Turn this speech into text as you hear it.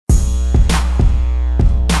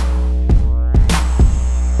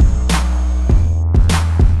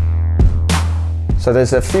So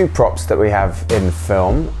there's a few props that we have in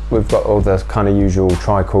film. We've got all the kind of usual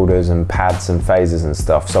tricorders and pads and phasers and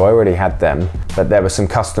stuff, so I already had them, but there were some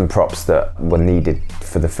custom props that were needed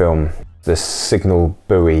for the film. This signal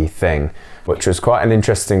buoy thing, which was quite an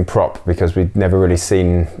interesting prop because we'd never really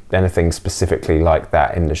seen anything specifically like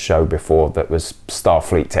that in the show before that was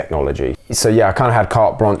Starfleet technology. So yeah, I kind of had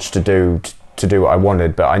carte blanche to do what I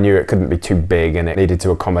wanted, but I knew it couldn't be too big and it needed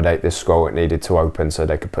to accommodate this scroll. It needed to open so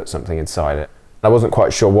they could put something inside it. I wasn't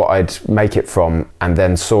quite sure what I'd make it from, and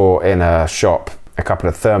then saw in a shop a couple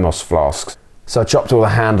of thermos flasks. So I chopped all the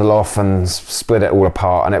handle off and split it all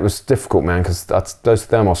apart, and it was difficult, man, because those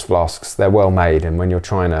thermos flasks, they're well made, and when you're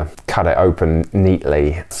trying to cut it open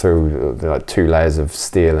neatly through like 2 layers of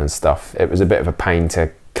steel and stuff, it was a bit of a pain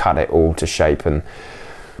to cut it all to shape.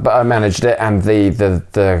 But I managed it, and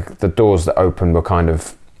the doors that open were kind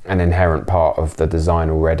of an inherent part of the design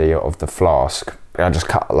already of the flask. I just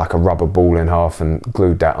cut like a rubber ball in half and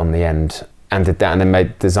glued that on the end, and did that, and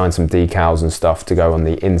then designed some decals and stuff to go on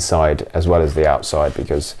the inside as well as the outside,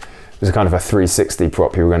 because it was a kind of a 360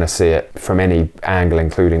 prop. You were going to see it from any angle,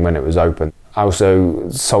 including when it was open. I also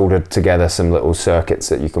soldered together some little circuits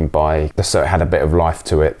that you can buy, so it had a bit of life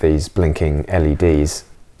to it, these blinking LEDs.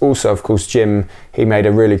 Also, of course, Jim, he made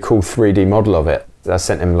a really cool 3D model of it. I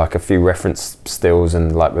sent him like a few reference stills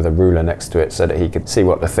and like with a ruler next to it so that he could see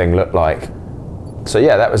what the thing looked like. So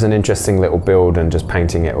yeah, that was an interesting little build, and just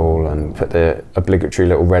painting it all and put the obligatory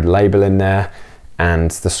little red label in there,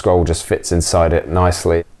 and the scroll just fits inside it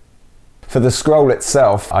nicely. For the scroll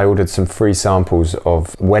itself, I ordered some free samples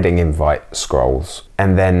of wedding invite scrolls,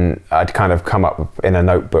 and then I'd kind of come up in a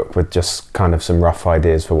notebook with just kind of some rough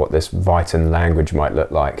ideas for what this Vitan language might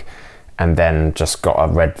look like, and then just got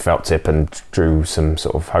a red felt tip and drew some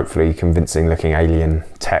sort of hopefully convincing looking alien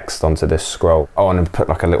text onto this scroll. Oh, and put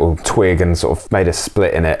like a little twig and sort of made a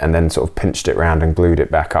split in it, and then sort of pinched it round and glued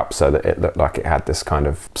it back up so that it looked like it had this kind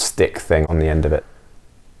of stick thing on the end of it.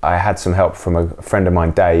 I had some help from a friend of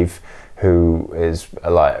mine, Dave, who is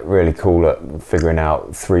like really cool at figuring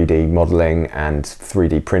out 3D modeling and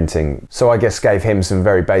 3D printing. So I guess gave him some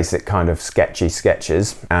very basic kind of sketchy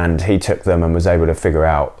sketches, and he took them and was able to figure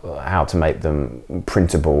out how to make them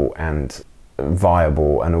printable and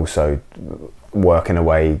viable, and also work in a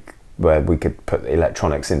way where we could put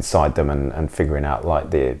electronics inside them, and figuring out like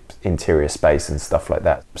the interior space and stuff like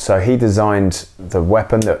that. So he designed the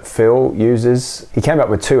weapon that Phil uses. He came up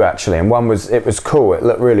with 2 actually, and one was, it was cool, it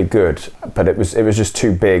looked really good, but it was just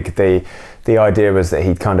too big. The idea was that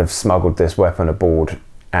he'd kind of smuggled this weapon aboard,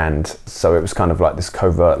 and so it was kind of like this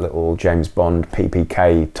covert little James Bond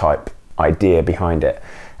PPK type idea behind it.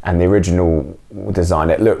 And the original design,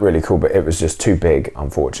 it looked really cool, but it was just too big,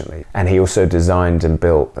 unfortunately. And he also designed and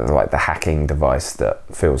built like the hacking device that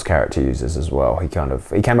Phil's character uses as well. He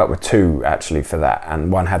came up with 2 actually for that,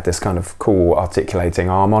 and one had this kind of cool articulating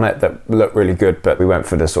arm on it that looked really good, but we went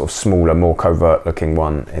for the sort of smaller, more covert looking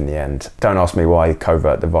one in the end. Don't ask me why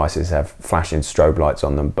covert devices have flashing strobe lights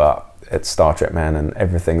on them, but it's Star Trek, man, and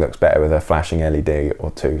everything looks better with a flashing LED or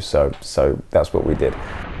 2, so that's what we did.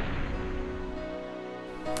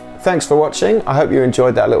 Thanks for watching. I hope you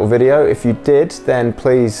enjoyed that little video. If you did, then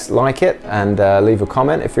please like it and leave a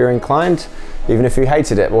comment if you're inclined. Even if you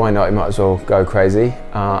hated it, why not? You might as well go crazy.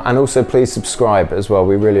 And also please subscribe as well.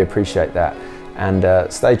 We really appreciate that.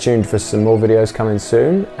 And stay tuned for some more videos coming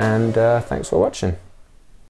soon. And thanks for watching.